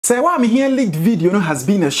Serwaa Amihere leaked video has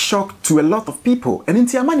been a shock to a lot of people. And in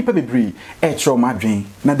Tiamani Pebebri, Madrin.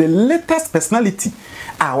 Now the latest personality,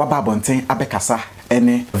 our Babonten Abekasa, and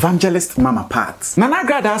evangelist Mama Pat. Nana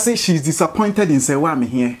Agradaa say she's disappointed in Serwaa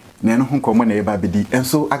Amihere. And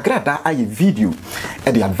so Agradaa aye video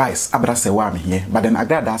at the advice abra Serwaa Amihere. But then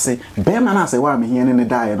Agradaa say, Beman Serwaa Amihere in the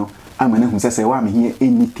die no. I'm an who says Serwaa Amihere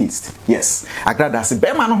any taste. Yes. Agradaa say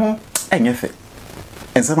Beman ho any effect.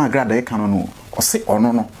 And some Agradaa canono. Or say or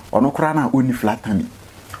no crana only flat tummy,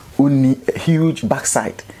 only a huge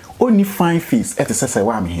backside, only fine face at the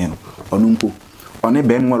Serwaa Amihere or nunko, on a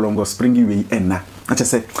ben more longer springy way and na. I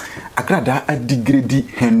just say Agradaa a degree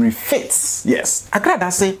Henry Fitz. Yes,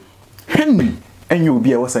 Agradaa say Henry and you'll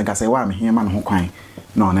be a was and Serwaa Amihere man who crying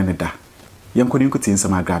no any da. Young couldn't see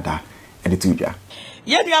some Agradaa and the tuja.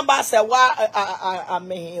 Yenya ba Serwaa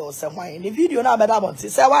Amihere or somewhere in the video now, Madame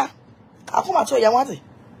Serwaa. I come to you want it.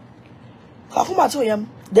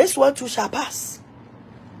 This one too shall pass.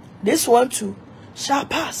 This one too shall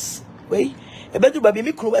pass. Wait, a better baby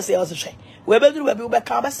me crew say also say. We better baby be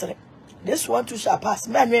come best. This one too shall pass.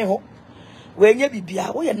 Man, when you be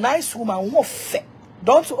a nice woman, who fe.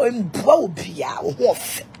 Don't blow be who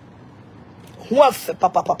fe. Who fe,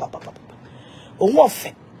 papa. Who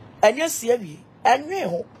fe. And you see me, and me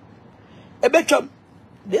a better.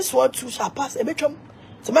 This one too shall pass. A better.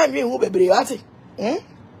 To man, who be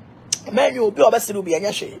man, you will be obviously be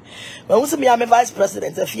a shame. When we say I'm a vice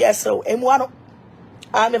president, if yes, so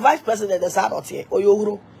I'm a vice president, as I not here, or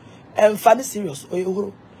you and funny serious, or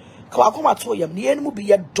you come to you, the enemy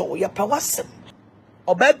be a door, your powasem.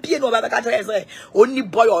 Or baby, no other country, say, only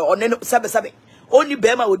boy or seven, only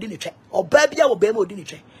Bema would didn't check, or baby, or Bema would didn't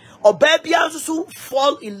check, or baby also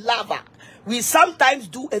fall in lava. We sometimes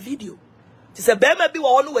do a video. It's a Bema be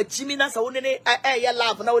one with Chiminas only a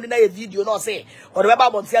laugh now in a video, no say, or the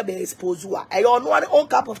Babonsia be exposed. I own one own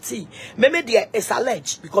cup of tea. Maybe there is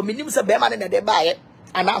alleged because me name's a Bema and they buy it,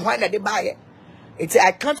 and I'm why they buy it. It's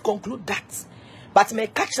I can't conclude that. But my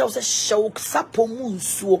catch us a show sapo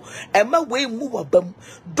so and my way move a bum.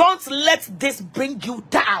 Don't let this bring you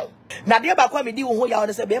down. Now, dear Bakwa, me do who you want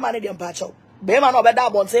to say, Bema and the Empacho. Bema no better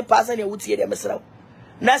on say, passing your wood here, Mr.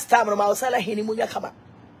 Next time, I'll sell a Hinimuya come.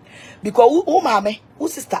 Because who mammy, who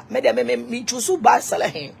sister, me choose by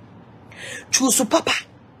Salahin. Choose papa.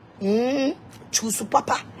 Choose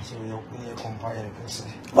papa.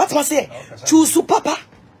 What must say? Choose papa.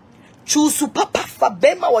 Choose papa for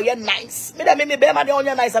Bema or you're nice. Me Bema the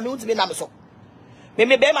only nice, I mean to be Namaso. Me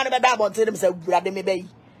Bema never doubt on them, say, brother, me bay.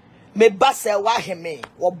 Me basse waheme,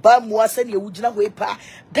 or Bam was sending you would not wait pa.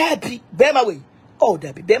 Debbie, Bema way. Oh,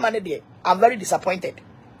 Debbie, Bema, I'm very disappointed.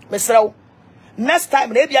 Mr. Next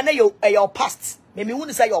time, maybe I know your past. Maybe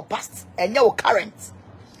you say your past and your current.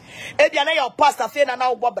 Maybe I know your past. I feel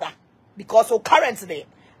now, Barbara, because your currently,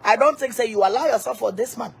 I don't think say you allow yourself for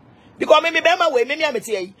this man. Because maybe Bema way, maybe I'm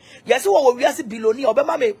saying yes, what we are saying below me or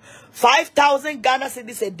Bema me 5,000 Ghana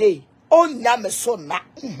cedis a day. Oh, nyame so na.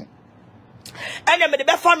 And then me the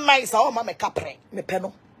best fun nice. Oh, mama capre me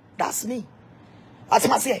peno. That's me. As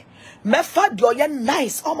I say, me fa do ye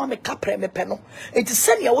nice. Oh, mama capre me peno. It is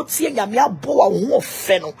send ya what see ya me abo who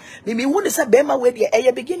feno. Me wouldn't say Bema way the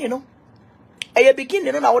a beginning, no. A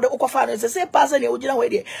beginning, no. What the Okofa is say person you way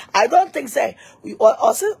there. I don't think say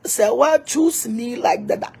or say well choose me like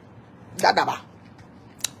that. Dadaba.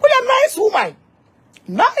 What a nice woman.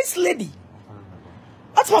 Nice lady.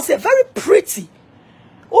 That's what I say, very pretty.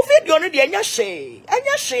 Ofi di onu di enya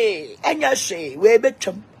she. We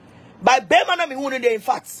betwam. By Bema na me hu no in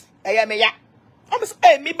fact. Eya me ya. Am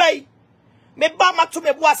say me bai. Me ba ma to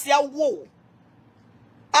me bo ase awo.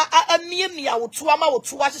 Mie awotu ama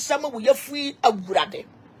wotu ahyehye ma wo yafui awurade.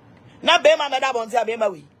 Na Bema na da bonte Bema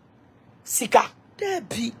we. Sika.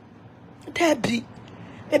 Debi.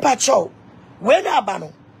 Eba chow. When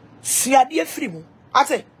abano, suade free mu.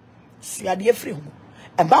 Ate, suade free mu.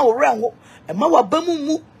 E ma wo renwo, e ma wa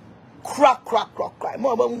bamu crack.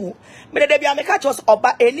 Ma bamu. Me de bia me catch us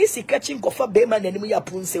oba eni sika chinkofa Bema na nimu ya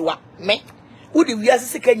punsewa. Me. Wo di wiase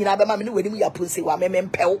sika nyina be ma me ni wanimu ya punsewa me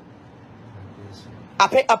mpew.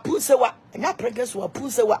 Ape apunsewa, nya pregnancy wa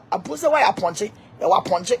apunsewa ya ponche. E wa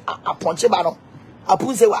ponche ba no.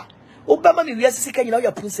 Apunsewa. Obama mi wiase sika nyina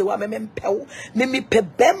ya punsewa me mpew. Me pe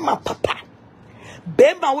Bema papa.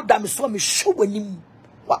 Bema wo da me so me show wanim.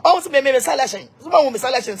 Wa also me salation. So ma wo me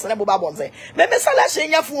salation se na bo ba bonze. Me salation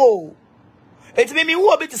nyafo o. Enti me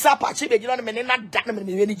wo obi ti sa pache be gina no me na da no me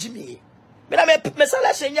ni jimi. Me na me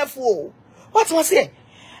salation nyafo o. What was say?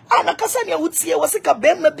 Ana kasa ne wutie wo sika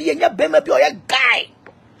Bema bi enya Bema bi o ye guy.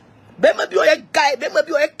 Bema bi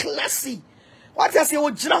o ye classy. What you say wo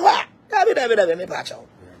gina ho a? Da me pa cha.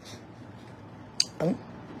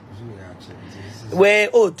 We're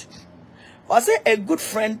old. I say a good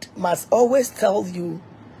friend must always tell you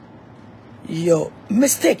your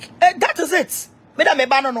mistake. That is it. Me da me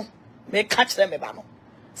bano no. Me catch them me bano.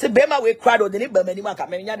 Say bema we crowd or the neighbor many man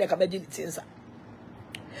come nya de come di things.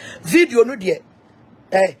 Video no de.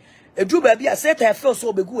 A do baby I said I feel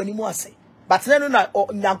so be go anymore ase. But no na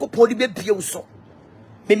Nyankopon di be bie so.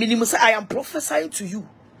 Me minimum say I am prophesying to you.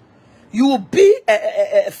 You will be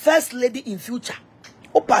a first lady in future.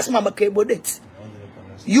 O pass mama kebo date.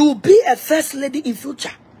 You will be a first lady in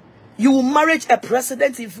future. You will marry a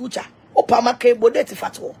president in future. O pama kebo date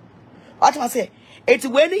fatwo. What I say? It's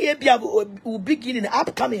when you will begin in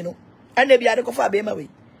upcoming, no, and they be at the coffee bema way.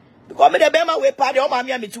 Because me the bema way party, or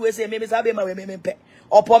mammy me two say, maybe I be my women pay,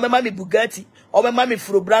 or poor mammy Bugatti, or my mammy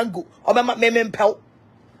Frobrango, or my mammy Pel.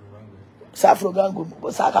 Safrogango,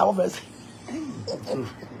 what's that kind of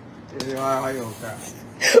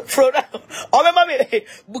Frodango, or my mammy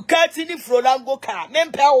Bugatti ni Frodango car,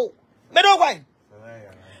 Mempel, Meadow wine.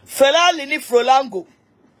 Fela ni Frolango.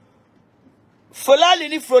 Fela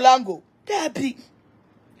ni Frolango. Debbie.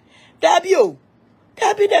 Dabio.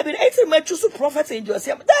 Debbie. It's a mature prophet in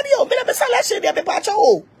Josiah. Dabio, me na selection be pacha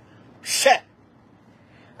o. She.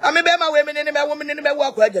 Ami be ma women in the woman in the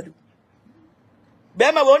work wajadu.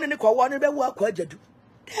 Be ma won ni kwa won be work wajadu.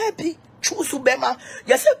 Debbie, choose be ma.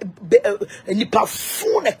 Yes, ni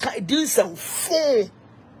parfum na kan din san fun.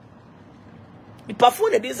 Ni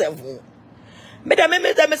parfum na din san fun. Me da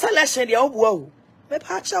selection dia obo o. Me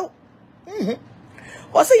pacha o.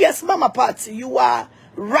 I say yes, Mama Pat, you are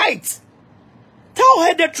right. Tell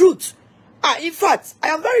her the truth. In fact, I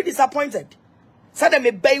am very disappointed. Said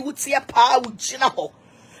me bay would see a power with Chinaho.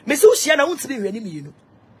 Miss Ushana won't be renemy, you know.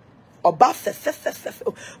 Or buff,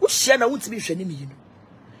 Ushana won't be renemy, you know.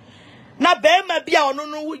 Now, bear my beer on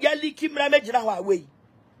no yelly Kim Ramajina away.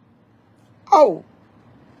 Oh,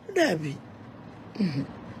 Debbie.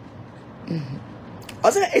 I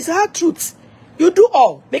say it's hard truth. You do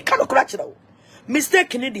all. Make kind of correct now.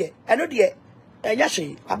 Mistake in India. I know the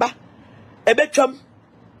Yashi, Abba. A betchum.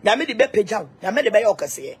 Yammy the Bepejow. Yammy the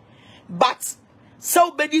Bayokase. But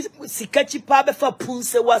so many Sikachi Paba for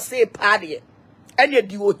Punse was say party. And you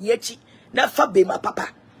do Yechi. Now Fabe my papa.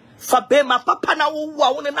 Fabe my papa now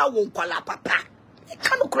won't and I won't call her papa. You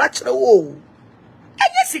can't crash the wall. And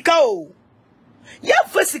yes, he go. Ya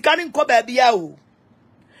first, he can't come baby.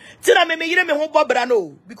 Tina me yire me ho bobra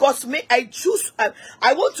no because me I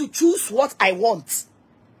want to choose what I want.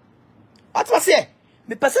 What was say?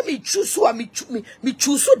 Me person me choose so me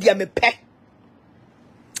choose so dia me pe.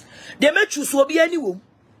 They me choose obi ani wom.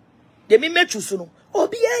 They me choose no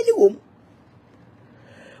obi ani wom.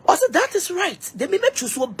 Also that is right. They me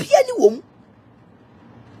choose obi ani wom.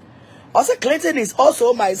 Also Clinton is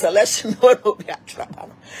also my selection.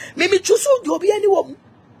 Me choose obi ani wom.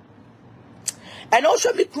 And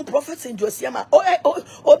also me true prophets in Josiah.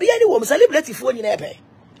 Obi any woman celebrity phone in epe.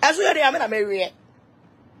 As we are there, I'm marry.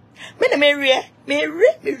 Me na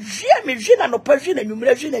no perji na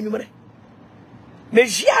numere. Me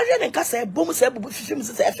jia na nka say bom say bubu fifim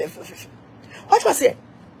say ff. What was say?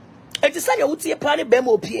 It is say you tie plan be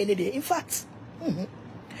ma opi any day. In fact,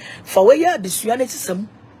 for we ya disuane tisam.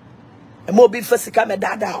 E mo bi fasika me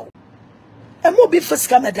dada.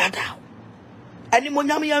 Ani mo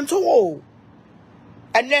nyam yanto o.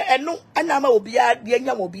 And no, and I'm a be a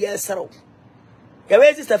young will be a sorrow. Your way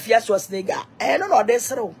is a fierce was nigger, and no, there's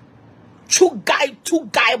sorrow. Two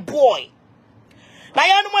guy boy. Now,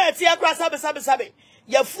 I know my tear grass, sabe.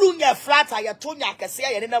 You flew your flat, I told you I can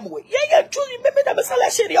say in a way. Yeah, truly, maybe the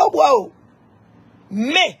selection, wow.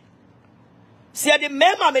 Me. See, the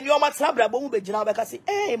mema, and your matabra won't be general because say,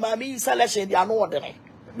 hey, mammy, selection, the unordinary.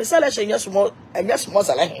 Miss Selection, yes, more, and yes, more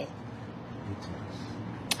selection.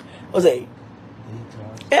 Jose.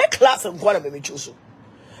 A class of one me choose.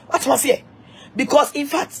 What was here? Because in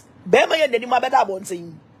fact, Bema and the Mabada won't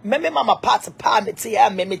saying, Meme Mama Pat pan the tea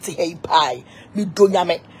and Meme tea pie, me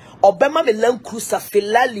donyame, or Bema me learn cruiser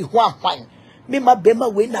filali one. Mima Bema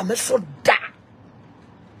win a meso da.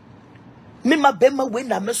 Mima Bema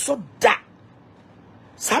win a meso da.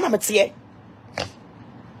 Sana Matie.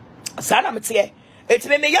 It's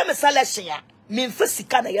me yam selection ya. Me first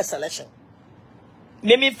kana ya selection.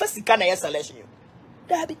 Me first kana ya selection.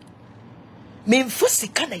 Dabi. Me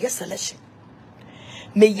first kana ya selection.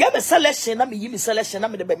 Me yam selection na me yimi selection na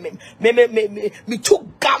me too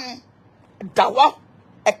gam dawa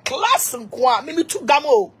a class nkwa me too gam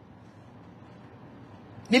o.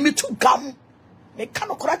 Me too gam. Me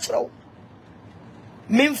kano krachro.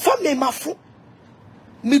 Me mfa me mafu.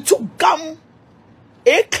 Me too gam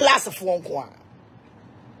a class of one kwa.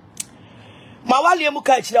 Ma wali emu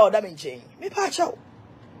ka chira oda me nchen. Me pa cha o.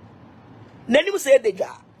 Nani say deja.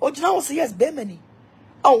 O jina wo say yes be many.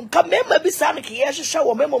 Oh, come member be san ki yes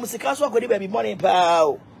show member musika so akodi baby money pa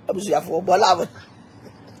o. Abusuafo bola.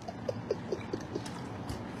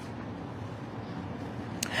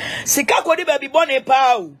 Sika kodi baby money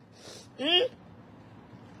pa o.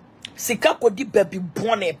 Sika kodi baby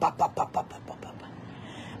money pa.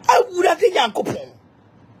 I would have been yankopon.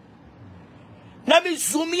 Na me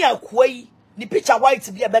zoom ya kwai ni picture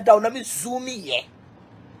white be better na me zoom ye.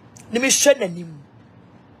 Ni me hwe nanim.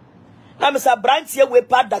 Na me sa branch ye we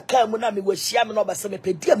pa da kan mu na me wahia me no ba se me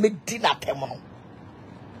pedi me di na tem no.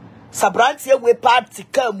 Sa branch ye we pa ti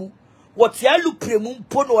kan mu what ya lu premu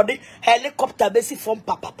mpo no de helicopter be si from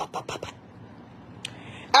papa.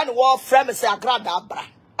 And wo frame say Agradaa bra.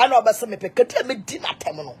 And oba se me pedi me di na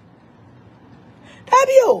tem no.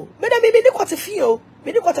 Abio, me da me ni kwate fio,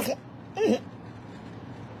 me ni kwate fo.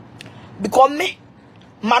 Because me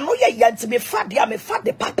mano ye yanti me fa dia me fa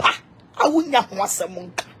de papa awunya ho asem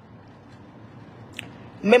nka.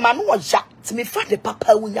 Me mano oja ti me fa de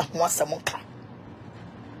papa awunya ho asem nka.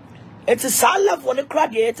 It is all love when the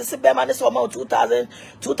crowd here. It is a be man is about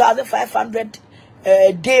 2,500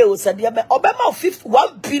 deals and the Obama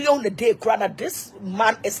 1 billion a day. Crowd, this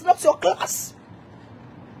man is not your class.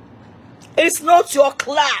 It's not your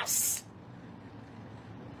class.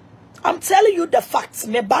 I'm telling you the facts,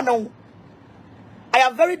 me bano. I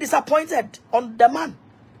am very disappointed on the man.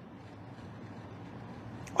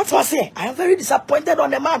 What do I say? I am very disappointed on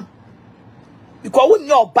the man. Because when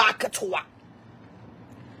you're back to work,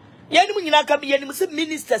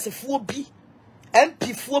 ministers for be,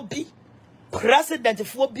 MP for be, president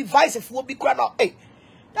for be, vice for be, crown. Hey,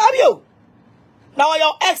 have you? Now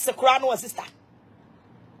your ex crown or sister,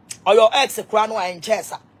 or your ex crown or in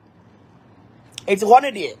Chesa. It's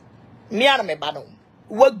one day. Me and me bano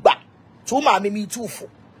work back. Two me too for.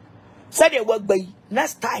 Said they work by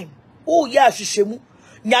next time. Oh yeah, shishemu.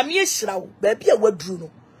 Nyami shraw, baby a word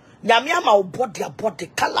Bruno. Nyami ama body,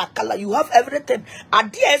 color. You have everything.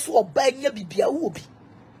 Adia is what bang your bibia ubi.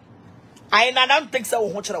 I don't think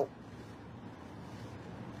so.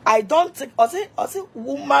 I don't think also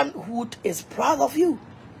womanhood is proud of you.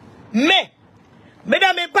 Me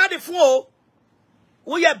da me body for.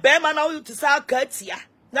 We are bema now you to say Katia.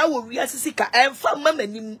 Now we are sika and from mama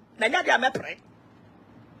ni na nya dia mepre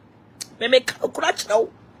me crutch now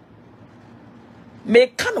me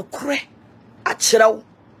kan kure a chiraw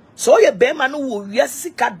so ye be ma no we are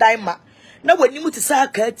sika daima na wani mu ti sa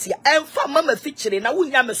ka atia and from mama fichire na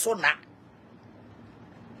wunya me so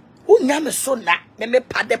na me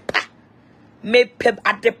padepa me peb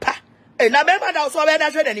adepa e na be ma da so be da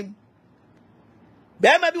hwe nanim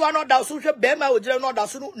be ma bi wa no da so hwe be ma o jire no da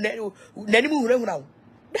so nanim hurahura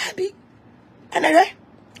Daddy, and I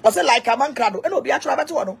was like a man crado, and will be a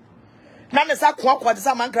travel. None is a quack,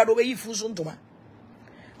 some man crado way fusion to ma.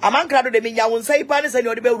 A man crado, the minya won't say, Panis and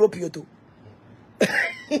your bell rope you too.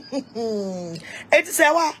 It's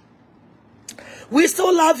Serwaa. We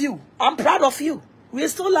still love you. I'm proud of you. We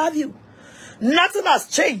still love you. Nothing has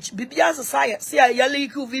changed. BBS Society. See a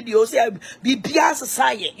LЄKED video. See a BBS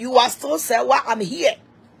Society. You are still Serwaa Amihere.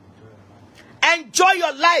 Enjoy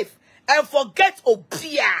your life. And forget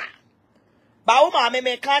Obia. Bauma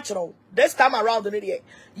me catch this time around the day.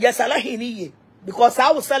 Yes, I like him because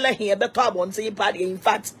I was selling here better one say party. In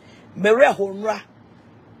fact, Mere Honra.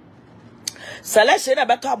 Selection a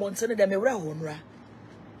better one say the Mere Honra.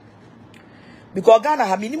 Because Ghana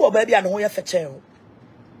have minimum baby and hoya fetchel.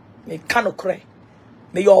 Me cannot cry.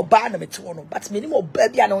 Me your ban me to but minimum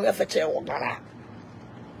baby and hoya fetchel Ghana.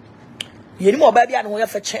 Minimum baby and hoya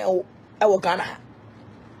fetchel I Ghana.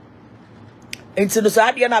 Into the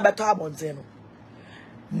side, you're not better abonzeno.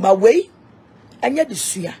 My way, and yet the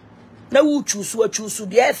suya. Now, who choose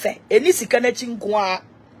the effect. Any sikanechin qua.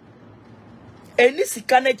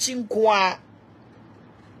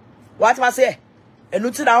 What must I say? And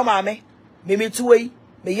no to now, mammy. Me two way.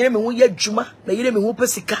 Me hear me who yet juma. Me hear me who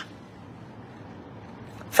pesika.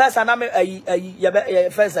 First, I know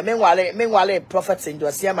first, meanwhile, prophets into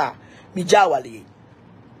a siama. Mi jawali.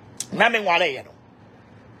 Naming you know.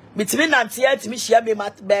 Between Nantia to me, share me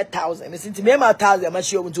mat bear 1,000. Listen to me, my 1,000. I'm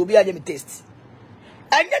sure to be a taste.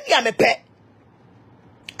 And then you am a pet.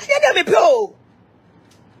 And then you am a po.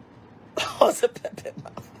 Oh, so pepper.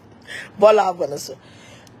 Bola, so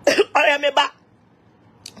I am a back.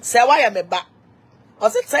 Say, why am a back? I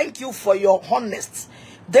said, thank you for your honest.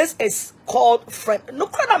 This is called friend. No,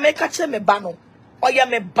 can I make a cheme bano? Or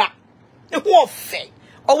am a back. Who fair?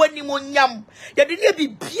 Or when you yam, you didn't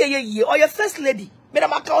be ye or your first lady.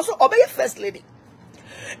 Madam also obey your first lady.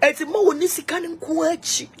 It's more nisikanim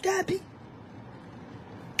kuachi, Dabby.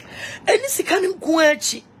 And nisikanim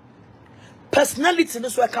kuachi. Personality no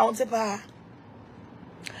so account pa.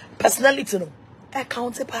 Personality no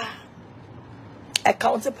account pa.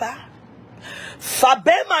 Account pa.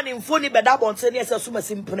 Fabema ni mfoni beda bonte ni asuma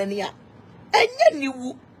simprenia. Enye ni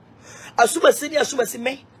wu. Asuma sini asuma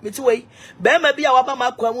sime. Meti wei. Bema bia waba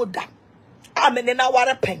makwa mu da. Amene na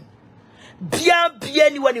ware pen. Bia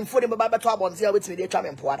ni wani mfoni baba to abonte ya wetimi de twa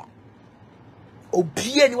mempoada.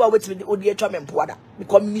 Obia ni wa wetimi de odi etwa mempoada.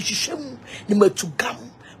 Because mi hihwem ni matugam,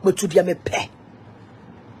 matudia mepe.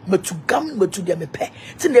 Matugam, matudia mepe.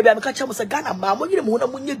 Ti ne bia meka cha mo se Ghana ma mo nyire mo na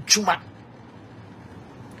mo nya dwuma.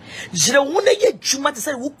 Jire wo na ye dwuma te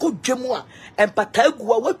se wo ko dwemu a empata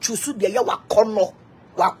egu a watwusu de ye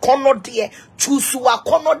wakono de twusu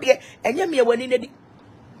wakono de enye me wani ne di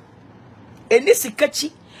eni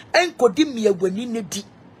sikachi enkodi me wani ne di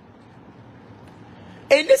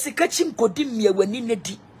eni sikachi nkodi me wani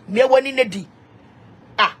ne di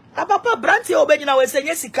ah papa branti obegyina we se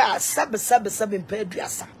nye sika sabe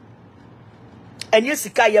mpeduasa enye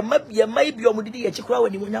sika ye ma bi omudidi ye chikura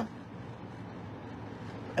wani munyam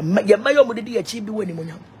yamayo mudidi ya chibi weni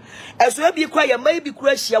munyam eso ebi kwa yamayi bi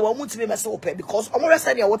kura hia wa mutime mese ope because omore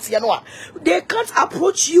say na wote no a they can't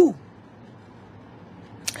approach you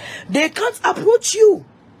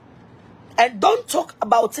and don't talk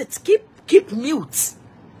about it. Keep mute.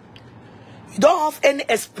 You don't have any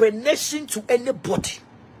explanation to anybody.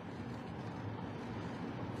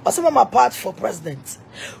 Asema my part for president,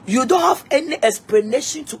 you don't have any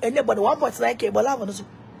explanation to anybody. 1.9k bola no so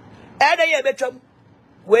ede ye betwam.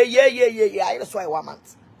 Well, yeah. That's why 1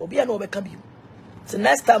 month. Obi no be come you. So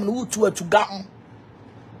next time we to gam.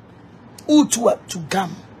 To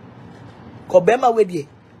gam. Ko bema we die.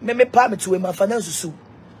 Me pa me to my finance so.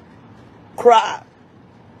 Cry.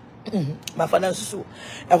 My finance so.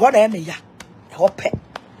 E ho na me ya. E ho pe.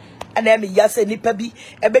 And me ya say nipa bi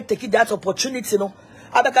e be take that opportunity no.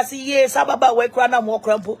 Abeka say yes ababa we kra na mo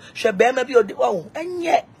krampo. Hwe bema bi odi wo.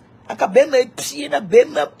 Enye. Aka bema pie na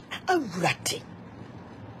bema awurate.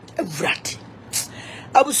 Everati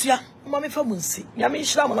abusia mama fa munsi nyame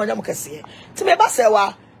nhira mo na onyam kese ti me ba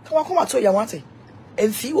sewa ka koma to ya wante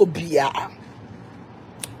emfi obia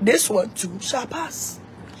this one too shall pass.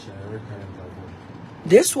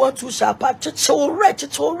 This one too shall pass. Chichore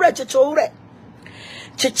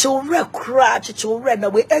kra chichore na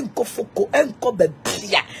we enko foko enko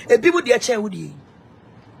bebia ebi mu de eche wudi.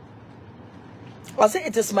 I say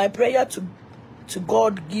it is my prayer to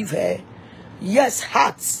God give her yes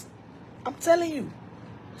hearts. I'm telling you.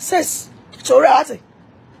 Sis, chichore ate.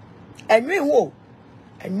 Enwe ho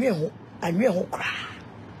kra.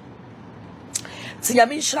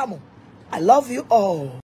 Tinyame nhyira mo. I love you all.